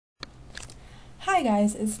Hi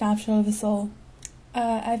guys, it's Snapshot of a Soul.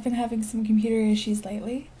 I've been having some computer issues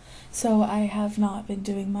lately, so I have not been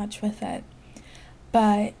doing much with it.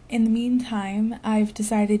 But in the meantime, I've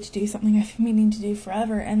decided to do something I've been meaning to do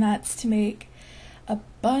forever, and that's to make a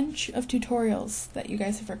bunch of tutorials that you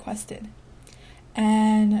guys have requested.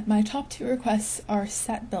 And my top two requests are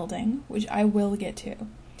set building, which I will get to.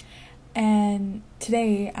 And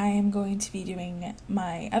today I am going to be doing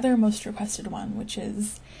my other most requested one, which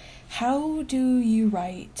is how do you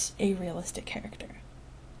write a realistic character?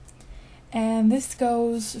 And this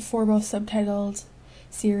goes for both subtitled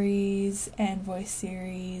series and voice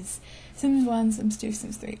series, Sims 1, Sims 2,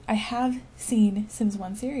 Sims 3. I have seen Sims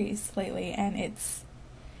 1 series lately, and it's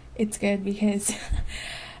good because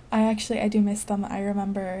I do miss them. I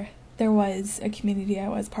remember there was a community I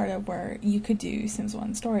was part of where you could do Sims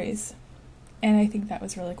 1 stories, and I think that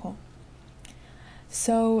was really cool.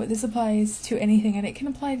 So this applies to anything, and it can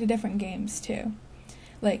apply to different games too.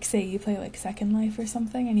 Like, say you play like Second Life or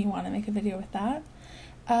something and you want to make a video with that.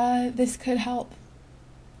 This could help.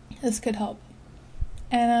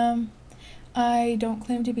 And I don't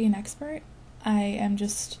claim to be an expert. I'm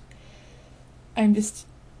just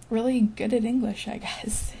really good at English, I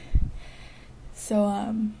guess.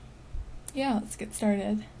 So yeah, let's get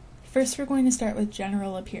started. First, we're going to start with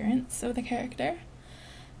general appearance of the character.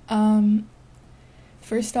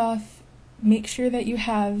 First off, make sure that you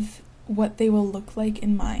have what they will look like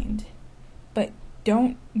in mind, but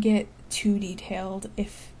don't get too detailed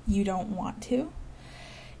if you don't want to.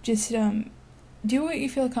 Just do what you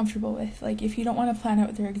feel comfortable with. Like, if you don't want to plan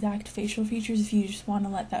out their exact facial features, if you just want to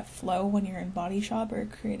let that flow when you're in Body Shop or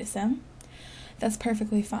Create a Sim, that's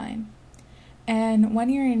perfectly fine. And when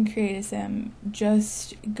you're in Create a Sim,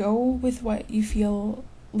 just go with what you feel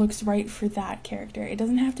looks right for that character. It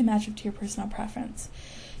doesn't have to match up to your personal preference.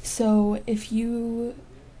 So if you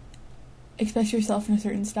express yourself in a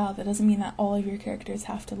certain style, that doesn't mean that all of your characters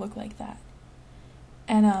have to look like that.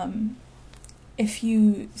 And if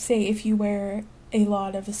you wear a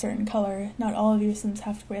lot of a certain color, not all of your Sims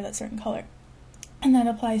have to wear that certain color. And that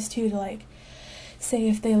applies too to, like, say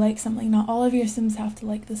if they like something, not all of your Sims have to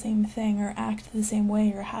like the same thing or act the same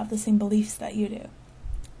way or have the same beliefs that you do.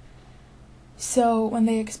 So when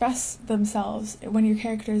they express themselves, when your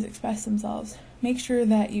characters express themselves, make sure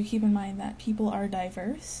that you keep in mind that people are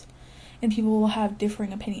diverse and people will have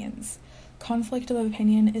differing opinions. Conflict of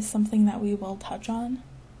opinion is something that we will touch on.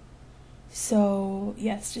 So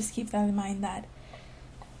yes, just keep that in mind, that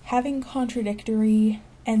having contradictory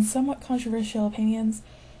and somewhat controversial opinions,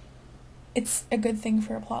 it's a good thing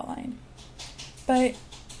for a plotline. But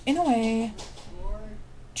in a way,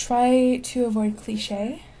 try to avoid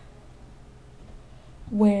cliche,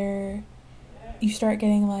 where you start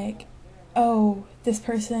getting like, oh, this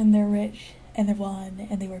person, they're rich and they're blonde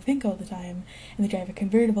and they wear pink all the time and they drive a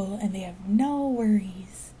convertible and they have no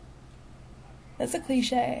worries. That's a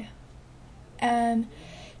cliche. And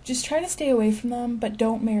just try to stay away from them, but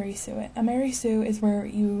don't Mary Sue it. A Mary Sue is where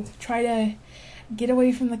you try to get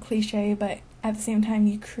away from the cliche, but at the same time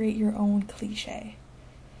you create your own cliche.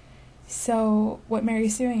 So what Mary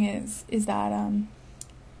Suing is that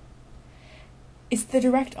it's the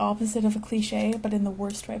direct opposite of a cliche, but in the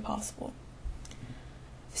worst way possible.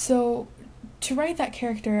 So to write that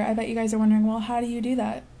character, I bet you guys are wondering, well, how do you do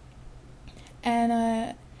that?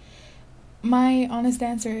 And my honest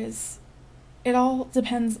answer is, it all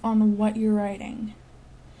depends on what you're writing.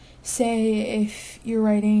 Say if you're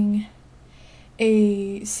writing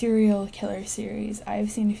a serial killer series,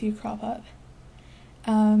 I've seen a few crop up.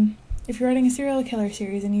 If you're writing a serial killer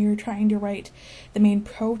series and you're trying to write the main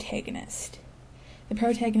protagonist, the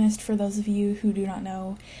protagonist, for those of you who do not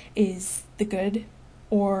know, is the good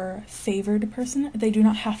or favored person. They do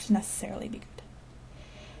not have to necessarily be good.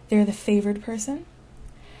 They're the favored person,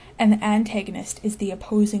 and the antagonist is the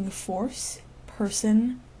opposing force,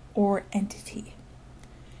 person, or entity.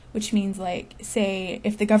 Which means, like, say,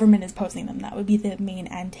 if the government is opposing them, that would be the main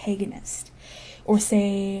antagonist. Or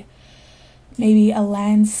say, maybe a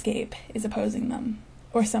landscape is opposing them,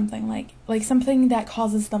 or something like something that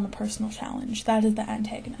causes them a personal challenge. That is the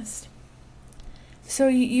antagonist. So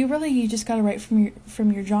you just gotta write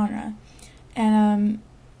from your genre. And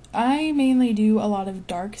I mainly do a lot of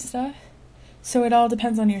dark stuff, so it all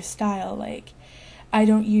depends on your style. Like, I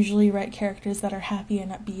don't usually write characters that are happy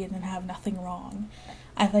and upbeat and have nothing wrong.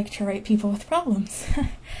 I like to write people with problems.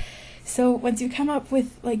 So once you come up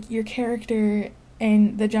with, like, your character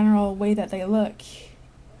and the general way that they look,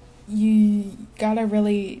 you gotta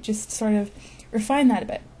really just sort of refine that a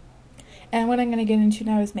bit. And what I'm going to get into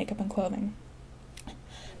now is makeup and clothing.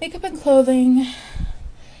 Makeup and clothing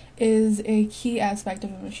is a key aspect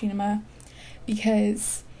of a machinima,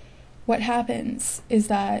 Because what happens is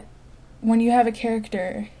that when you have a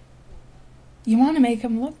character, you want to make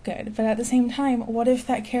them look good, but at the same time, what if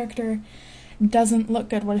that character doesn't look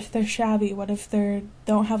good? What if they're shabby? What if they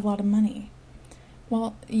don't have a lot of money?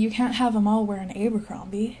 Well, you can't have them all wearing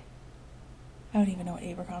Abercrombie. I don't even know what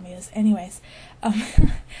Abercrombie is. Anyways,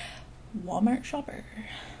 Walmart shopper.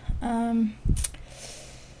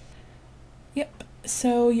 Yep.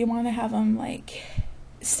 So you want to have them, like,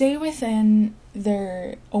 stay within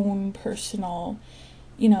their own personal,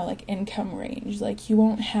 like, income range. Like, you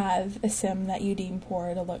won't have a sim that you deem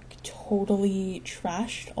poor to look totally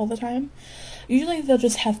trashed all the time. Usually they'll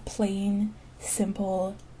just have plain,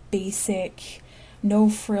 simple, basic, no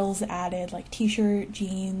frills added, like t-shirt,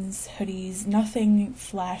 jeans, hoodies, nothing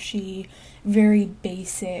flashy, very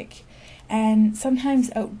basic, and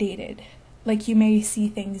sometimes outdated. Like, you may see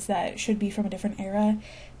things that should be from a different era,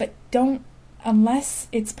 but unless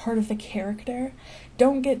it's part of the character,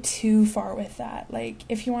 don't get too far with that. Like,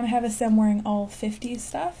 if you want to have a sim wearing all 50s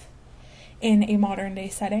stuff in a modern day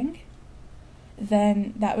setting,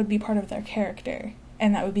 then that would be part of their character,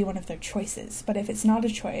 and that would be one of their choices. But if it's not a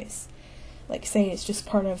choice, like, say it's just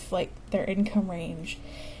part of, like, their income range,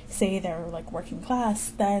 say they're, like, working class,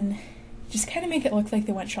 then just kind of make it look like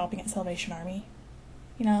they went shopping at Salvation Army,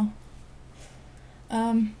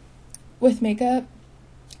 With makeup,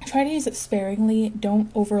 try to use it sparingly.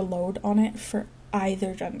 Don't overload on it for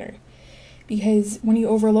either gender. Because when you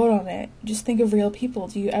overload on it, just think of real people.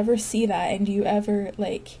 Do you ever see that? And do you ever,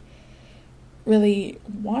 like, really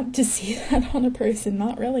want to see that on a person?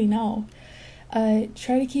 Not really, no.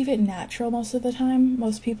 Try to keep it natural most of the time.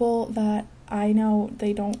 Most people that I know,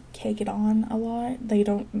 they don't cake it on a lot.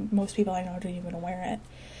 Most people I know don't even wear it.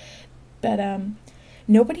 But,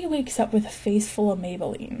 nobody wakes up with a face full of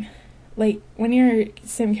Maybelline. Like, when your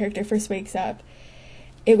sim character first wakes up,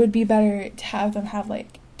 it would be better to have them have,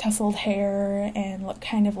 like, tousled hair and look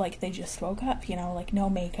kind of like they just woke up, like no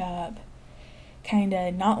makeup. Kind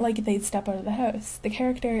of not like they'd step out of the house. The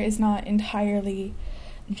character is not entirely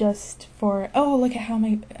just for, oh, look at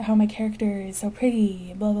how my character is so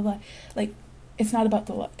pretty, blah, blah, blah. Like, it's not about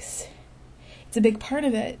the looks. It's a big part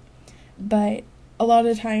of it, but a lot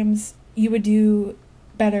of times you would do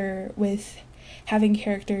better with having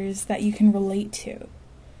characters that you can relate to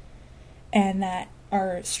and that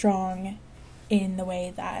are strong in the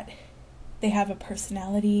way that they have a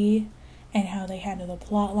personality and how they handle the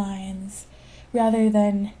plot lines, rather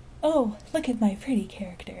than, oh, look at my pretty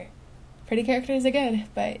character. Pretty characters are good,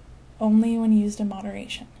 but only when used in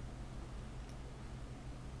moderation.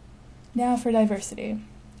 Now for diversity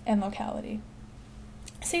and locality.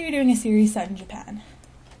 Say you're doing a series set in Japan.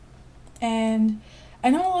 And I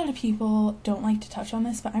know a lot of people don't like to touch on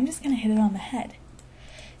this, but I'm just going to hit it on the head.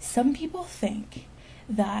 Some people think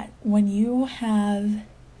that when you have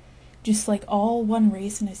just, like, all one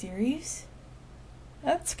race in a series,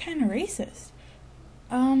 that's kind of racist.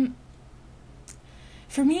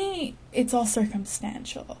 For me, it's all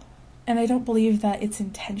circumstantial, and I don't believe that it's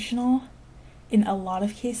intentional in a lot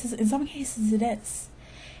of cases. In some cases it is,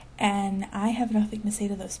 and I have nothing to say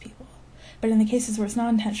to those people. But in the cases where it's not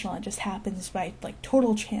intentional, it just happens by, like,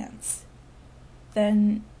 total chance,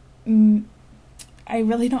 then I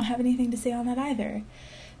really don't have anything to say on that either.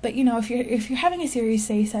 But, if you're having a series,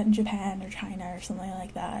 say, set in Japan or China or something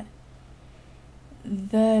like that,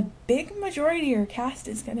 the big majority of your cast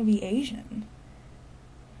is going to be Asian.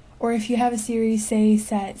 Or if you have a series, say,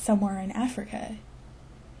 set somewhere in Africa,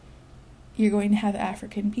 you're going to have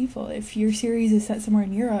African people. If your series is set somewhere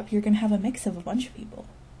in Europe, you're going to have a mix of a bunch of people.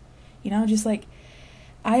 Just like,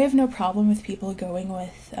 I have no problem with people going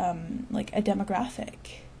with, like, a demographic.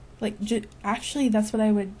 Like, actually, that's what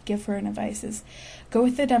I would give for an advice, is go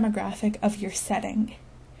with the demographic of your setting.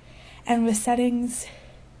 And with settings,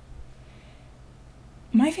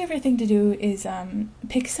 my favorite thing to do is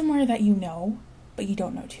pick somewhere that you know, but you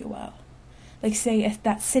don't know too well. Like, say, if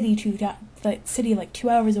that city, like 2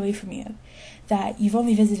 hours away from you, that you've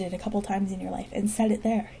only visited a couple times in your life, and set it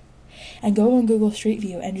there. And go on Google Street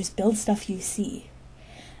View and just build stuff you see.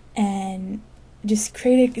 And just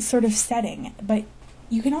create a sort of setting. But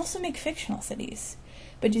you can also make fictional cities,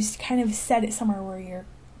 but just kind of set it somewhere where you're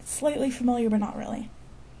slightly familiar, but not really.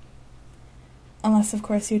 Unless, of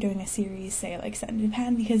course, you're doing a series, say, like, set in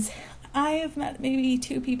Japan, because I have met maybe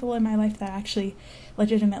 2 people in my life that actually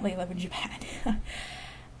legitimately live in Japan.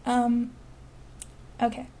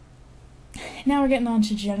 Okay. Now we're getting on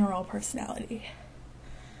to general personality.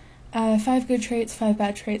 5 good traits, 5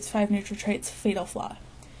 bad traits, 5 neutral traits, fatal flaw.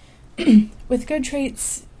 With good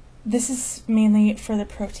traits, this is mainly for the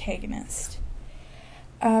protagonist.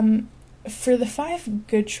 For the 5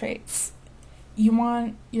 good traits, you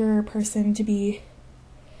want your person to be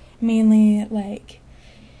mainly like,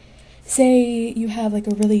 say you have like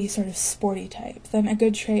a really sort of sporty type, then a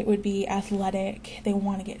good trait would be athletic. They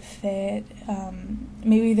want to get fit.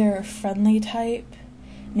 Maybe they're a friendly type.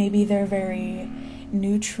 Maybe they're very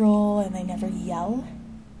neutral and they never yell.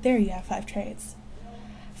 There you have 5 traits.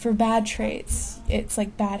 For bad traits, it's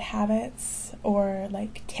like bad habits or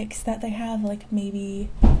like tics that they have, like maybe,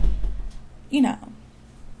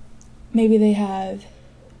 maybe they have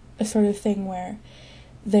a sort of thing where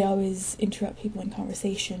they always interrupt people in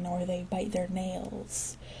conversation or they bite their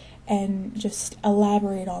nails, and just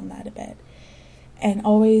elaborate on that a bit. And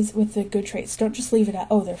always with the good traits, don't just leave it at,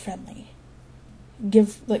 oh, they're friendly.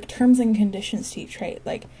 Give like terms and conditions to each trait.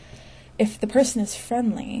 Like, if the person is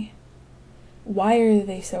friendly, why are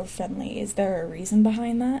they so friendly? Is there a reason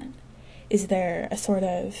behind that? Is there a sort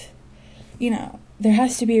of, there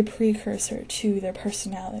has to be a precursor to their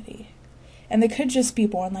personality. And they could just be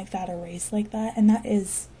born like that or raised like that, and that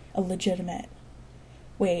is a legitimate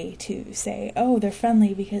way to say, oh, they're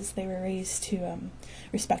friendly because they were raised to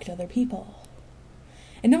respect other people.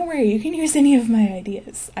 And don't worry, you can use any of my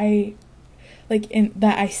ideas. I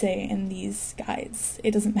say in these guides.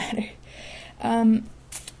 It doesn't matter.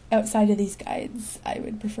 Outside of these guides, I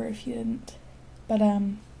would prefer if you didn't. But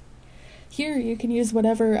here you can use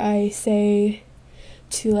whatever I say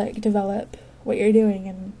to like develop what you're doing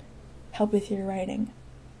and help with your writing.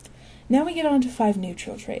 Now we get on to 5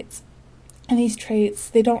 neutral traits. And these traits,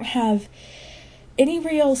 they don't have any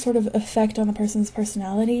real sort of effect on the person's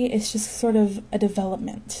personality. It's just sort of a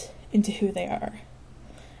development into who they are.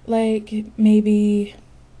 Like, maybe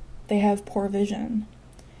they have poor vision,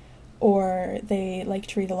 or they like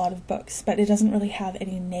to read a lot of books, but it doesn't really have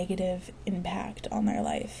any negative impact on their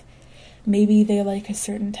life. Maybe they like a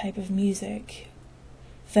certain type of music,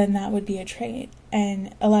 then that would be a trait.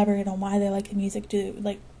 And elaborate on why they like the music,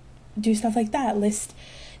 do stuff like that. List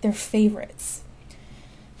their favorites.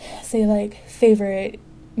 Say like favorite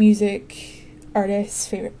music artists,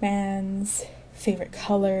 favorite bands, favorite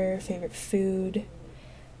color, favorite food,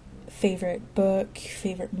 favorite book,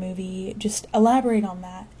 favorite movie. Just elaborate on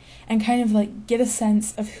that and kind of like get a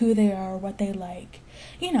sense of who they are, what they like.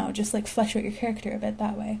 Just like flesh out your character a bit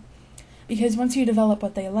that way. Because once you develop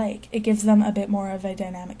what they like, it gives them a bit more of a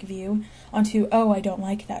dynamic view onto, oh, I don't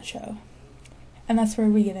like that show. And that's where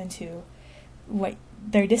we get into what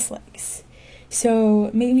their dislikes.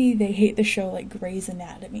 So maybe they hate the show like Grey's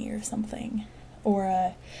Anatomy or something.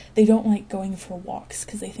 Or they don't like going for walks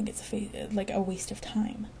because they think it's a waste of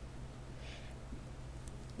time.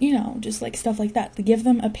 Just like stuff like that. To give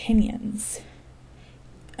them opinions.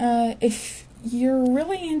 If you're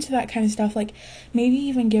really into that kind of stuff, like maybe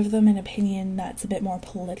even give them an opinion that's a bit more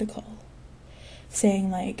political.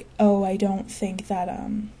 Saying like, oh, I don't think that,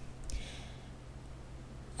 I'm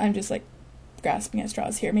just like grasping at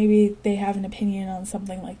straws here. Maybe they have an opinion on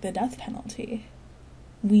something like the death penalty.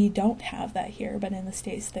 We don't have that here, but in the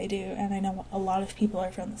States they do, and I know a lot of people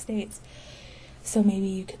are from the States. So maybe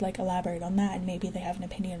you could like elaborate on that, and maybe they have an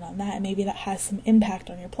opinion on that, and maybe that has some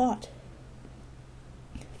impact on your plot.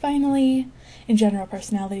 Finally, in general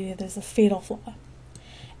personality, there's a fatal flaw.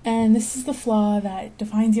 And this is the flaw that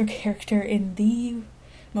defines your character in the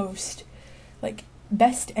most,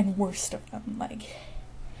 best and worst of them.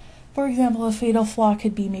 For example, a fatal flaw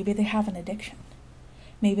could be maybe they have an addiction.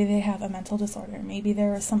 Maybe they have a mental disorder. Maybe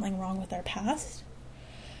there is something wrong with their past.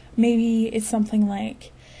 Maybe it's something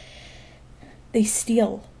like they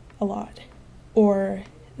steal a lot. Or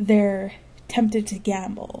they're tempted to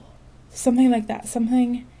gamble. Something like that.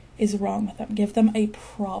 Something is wrong with them. Give them a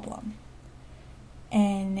problem.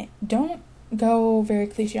 And don't go very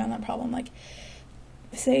cliche on that problem.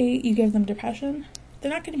 Say you give them depression,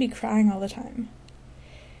 they're not going to be crying all the time.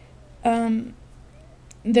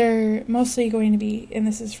 They're mostly going to be, and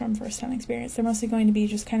this is from first-hand experience, they're mostly going to be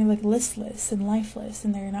just kind of listless and lifeless,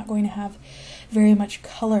 and they're not going to have very much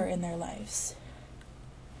color in their lives.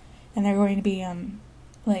 And they're going to be,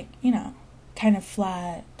 kind of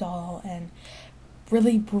flat, dull, and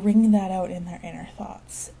really bring that out in their inner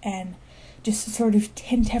thoughts, and just sort of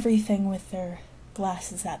tint everything with their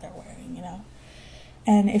glasses that they're wearing,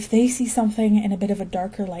 And if they see something in a bit of a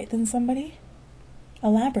darker light than somebody,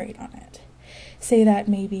 elaborate on it. Say that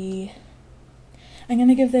maybe, I'm going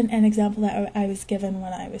to give an example that I was given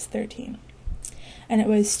when I was 13. And it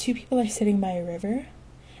was 2 people are sitting by a river,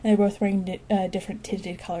 and they're both wearing different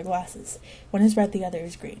tinted color glasses. One is red, the other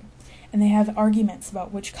is green. And they have arguments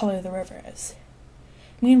about which color the river is.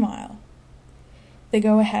 Meanwhile, they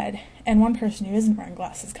go ahead, and one person who isn't wearing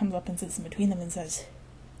glasses comes up and sits in between them and says,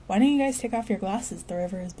 "Why don't you guys take off your glasses? The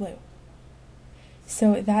river is blue."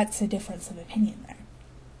 So that's a difference of opinion there.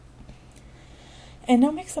 And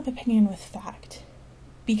don't mix up opinion with fact,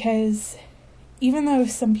 because even though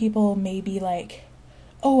some people may be like,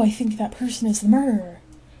 oh, I think that person is the murderer,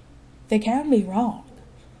 they can be wrong.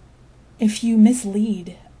 If you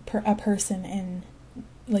mislead a person in,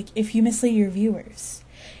 like, if you mislead your viewers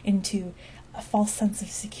into a false sense of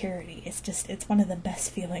security, it's one of the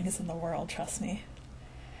best feelings in the world, trust me.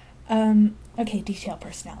 Okay, detail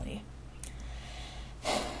personality.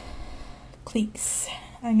 Cliques.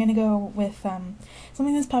 I'm gonna go with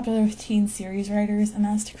something that's popular with teen series writers, and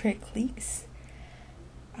that's to create cliques.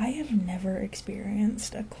 I have never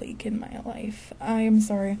experienced a clique in my life. I am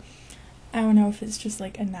sorry. I don't know if it's just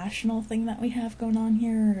like a national thing that we have going on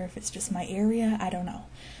here, or if it's just my area. I don't know.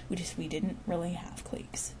 We didn't really have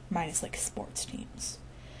cliques, minus like sports teams.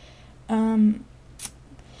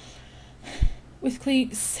 With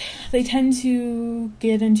cliques, they tend to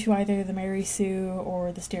get into either the Mary Sue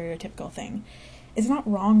or the stereotypical thing. It's not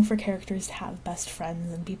wrong for characters to have best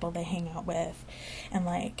friends and people they hang out with, and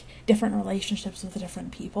like different relationships with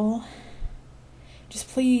different people. Just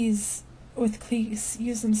please, with cliques,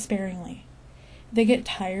 use them sparingly. They get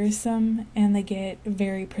tiresome and they get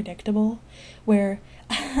very predictable, where,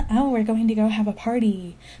 oh, we're going to go have a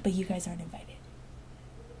party, but you guys aren't invited.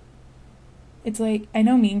 It's like, I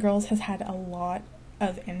know Mean Girls has had a lot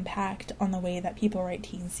of impact on the way that people write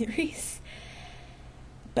teen series,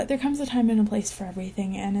 but there comes a time and a place for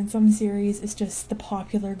everything, and in some series it's just the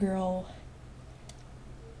popular girl.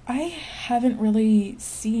 I haven't really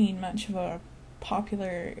seen much of a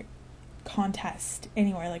popular contest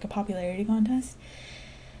anywhere, like a popularity contest.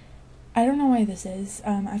 I don't know why this is.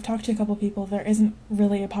 I've talked to a couple people. There isn't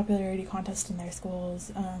really a popularity contest in their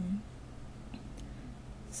schools.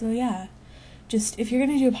 So yeah, just if you're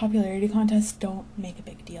gonna do a popularity contest, don't make a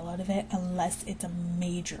big deal out of it unless it's a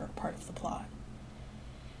major part of the plot.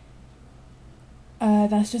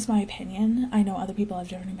 That's just my opinion. I know other people have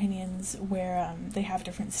different opinions where they have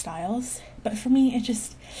different styles, but for me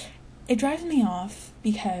it drives me off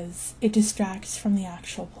because it distracts from the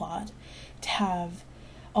actual plot to have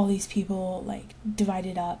all these people like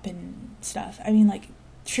divided up and stuff. I mean, like,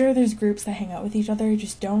 sure, there's groups that hang out with each other,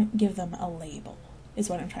 just don't give them a label, is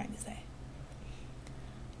what I'm trying to say.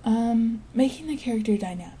 Making the character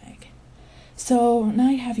dynamic. So now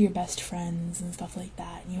you have your best friends and stuff like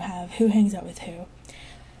that, and you have who hangs out with who.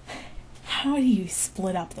 How do you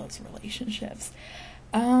split up those relationships?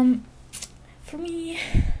 For me,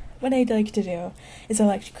 what I'd like to do is I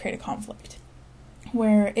like to create a conflict,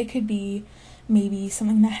 where it could be maybe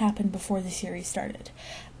something that happened before the series started.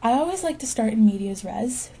 I always like to start in medias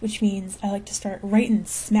res, which means I like to start right in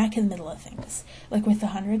smack in the middle of things. Like with the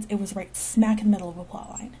Hundreds, it was right smack in the middle of a plot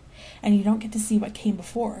line, and you don't get to see what came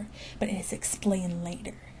before, but it is explained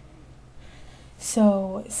later.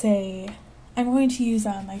 So, say, I'm going to use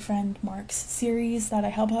my friend Mark's series that I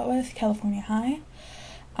help out with, California High.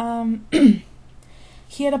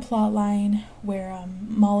 He had a plot line where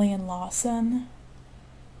Molly and Lawson,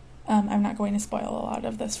 I'm not going to spoil a lot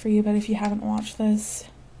of this for you, but if you haven't watched this,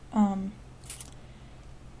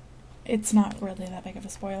 it's not really that big of a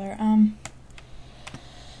spoiler.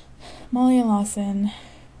 Molly and Lawson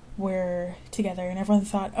were together, and everyone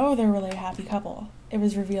thought, oh, they're really a happy couple. It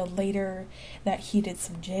was revealed later that he did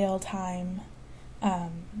some jail time,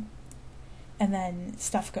 and then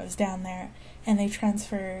stuff goes down there, and they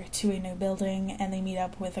transfer to a new building, and they meet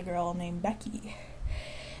up with a girl named Becky.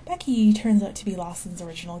 Becky turns out to be Lawson's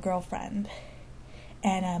original girlfriend,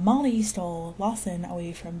 and Molly stole Lawson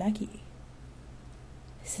away from Becky.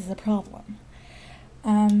 This is a problem.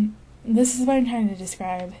 This is what I'm trying to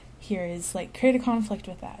describe here, is like create a conflict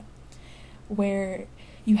with that, where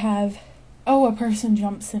you have, oh, a person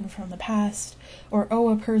jumps in from the past, or oh,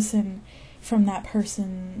 a person from that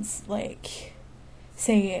person's, like,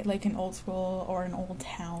 say, like an old school or an old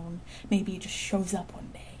town, maybe just shows up one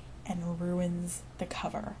day and ruins the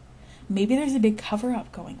cover. Maybe there's a big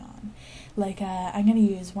cover-up going on. Like, I'm going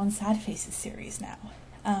to use One Sad Faces series now.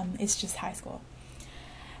 It's just high school.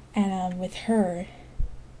 And with her,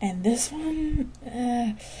 and this one,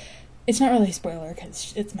 it's not really a spoiler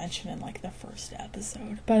because it's mentioned in, like, the first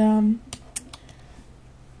episode. But,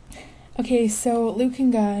 okay, so Luke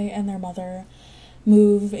and Guy and their mother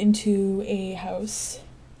move into a house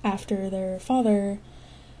after their father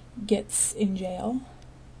gets in jail.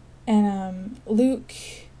 And Luke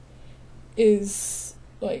is,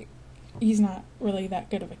 like, he's not really that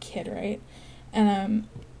good of a kid, right? And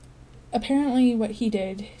apparently what he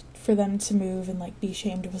did for them to move and, like, be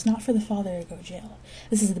shamed was not for the father to go to jail.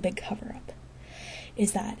 This is the big cover-up.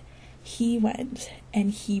 Is that he went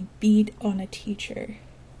and he beat on a teacher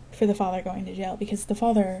for the father going to jail, because the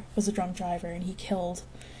father was a drunk driver and he killed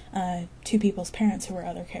 2 people's parents who were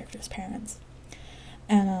other characters' parents.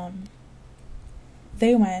 And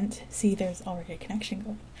they went, see, there's already a connection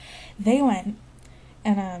going. They went,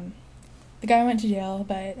 and the guy went to jail,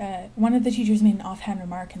 but one of the teachers made an offhand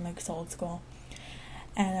remark in Luke's old school.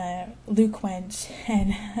 And Luke went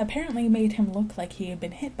and apparently made him look like he had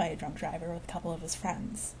been hit by a drunk driver with a couple of his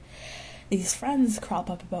friends. These friends crop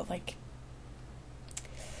up about, like,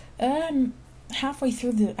 halfway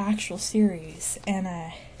through the actual series,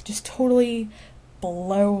 and just totally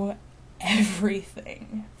blow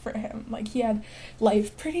everything for him. Like, he had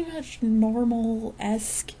life pretty much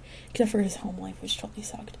normal-esque, except for his home life, which totally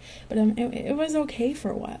sucked. But it was okay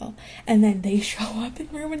for a while, and then they show up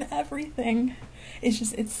and ruin everything. It's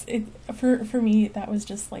just, for me, that was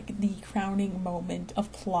just like the crowning moment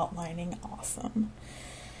of plotlining awesome.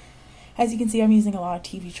 As you can see, I'm using a lot of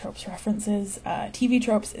TV Tropes references. TV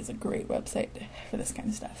Tropes is a great website for this kind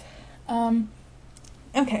of stuff.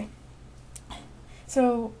 Okay.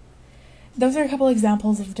 So, those are a couple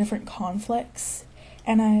examples of different conflicts,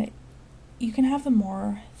 and you can have them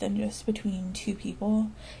more than just between 2 people.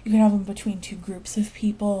 You can have them between 2 groups of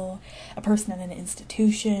people, a person and an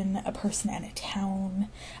institution, a person and a town,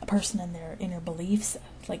 a person and their inner beliefs,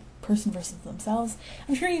 like person versus themselves.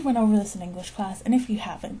 I'm sure you went over this in English class, and if you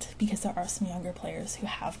haven't, because there are some younger players who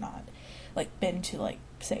have not, like, been to, like,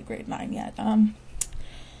 say, grade 9 yet,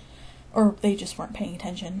 or they just weren't paying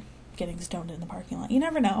attention, getting stoned in the parking lot. You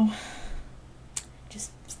never know.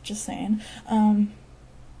 Just saying.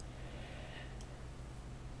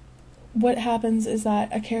 What happens is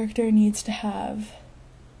that a character needs to have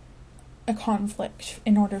a conflict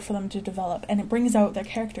in order for them to develop, and it brings out their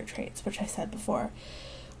character traits, which I said before,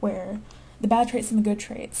 where the bad traits and the good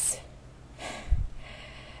traits,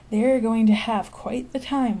 they're going to have quite the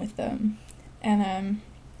time with them. And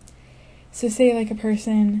so say, like, a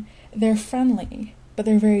person, they're friendly, but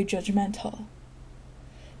they're very judgmental.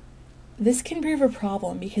 This can prove a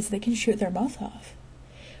problem because they can shoot their mouth off.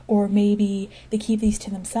 Or maybe they keep these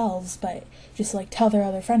to themselves, but just, like, tell their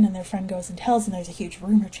other friend, and their friend goes and tells, and there's a huge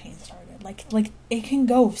rumor chain started. Like it can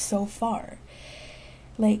go so far.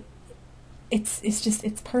 Like, it's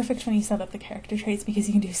perfect when you set up the character traits, because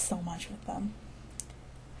you can do so much with them.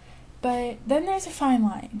 But then there's a fine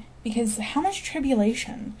line, because how much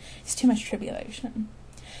tribulation is too much tribulation?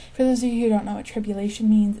 For those of you who don't know what tribulation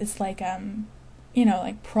means, it's like,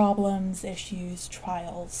 like problems, issues,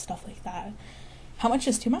 trials, stuff like that. How much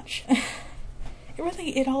is too much?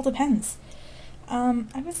 It all depends.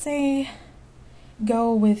 I would say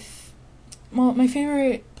go with, well, my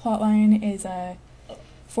favorite plotline is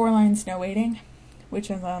 4 lines, no waiting,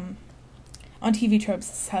 which is, on TV Tropes,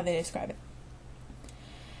 this is how they describe it.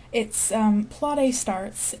 It's, plot A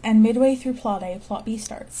starts, and midway through plot A, plot B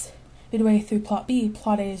starts. Midway through plot B,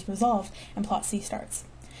 plot A is resolved, and plot C starts.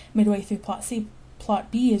 Midway through plot C,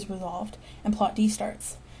 plot B is resolved, and plot D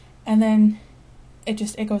starts. And then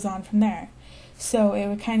it goes on from there. So it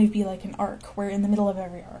would kind of be like an arc, where in the middle of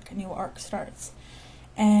every arc, a new arc starts.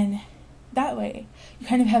 And that way, you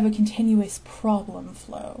kind of have a continuous problem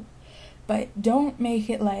flow. But don't make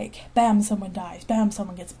it like, bam, someone dies, bam,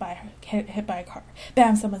 someone gets hit by a car,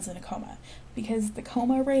 bam, someone's in a coma. Because the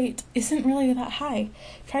coma rate isn't really that high.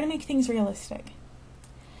 Try to make things realistic.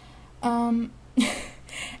 And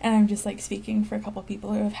I'm just, like, speaking for a couple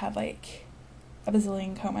people who have had, like, a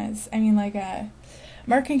bazillion comas. I mean, like,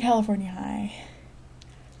 Mark in California High,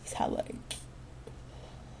 he's had, like,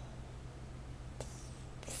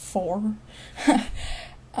 4.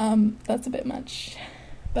 That's a bit much.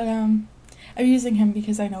 But, I'm using him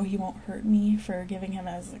because I know he won't hurt me for giving him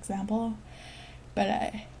as an example.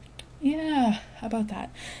 But, yeah, how about that?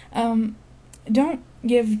 Don't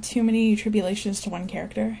give too many tribulations to one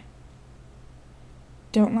character.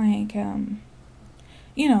 Don't, like,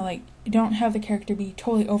 don't have the character be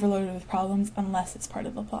totally overloaded with problems unless it's part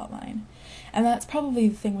of the plot line. And that's probably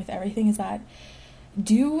the thing with everything, is that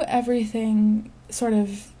do everything sort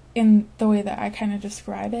of in the way that I kind of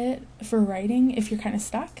describe it for writing if you're kind of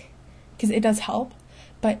stuck, because it does help.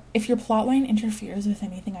 But if your plotline interferes with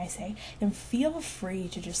anything I say, then feel free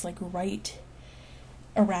to just, like, write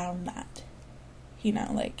around that.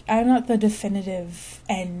 Like, I'm not the definitive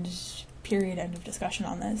end of discussion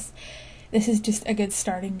on this. This is just a good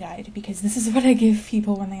starting guide, because this is what I give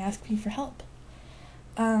people when they ask me for help.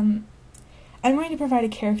 I'm going to provide a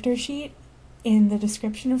character sheet in the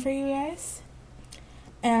description for you guys.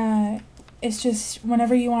 It's just,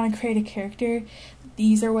 whenever you want to create a character,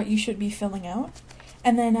 these are what you should be filling out.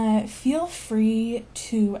 And then feel free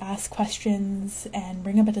to ask questions and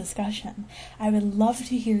bring up a discussion. I would love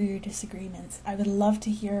to hear your disagreements. I would love to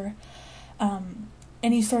hear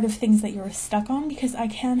any sort of things that you're stuck on, because I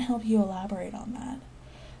can help you elaborate on that.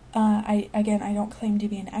 I don't claim to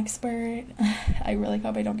be an expert. I really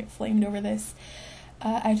hope I don't get flamed over this.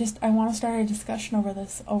 I want to start a discussion over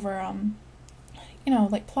this,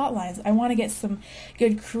 like plot lines. I want to get some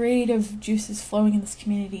good creative juices flowing in this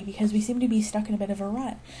community, because we seem to be stuck in a bit of a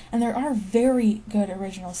rut. And there are very good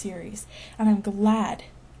original series, and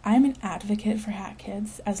I'm an advocate for Hat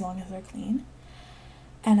Kids as long as they're clean.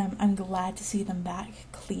 And I'm glad to see them back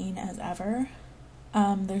clean as ever.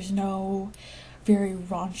 There's no very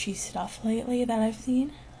raunchy stuff lately that I've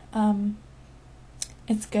seen.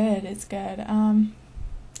 It's good.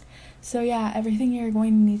 So yeah, everything you're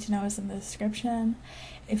going to need to know is in the description.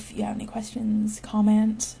 If you have any questions,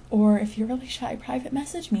 comment, or if you're really shy, private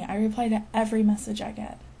message me. I reply to every message I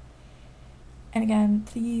get. And again,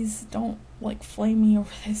 please don't flame me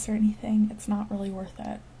over this or anything. It's not really worth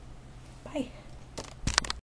it.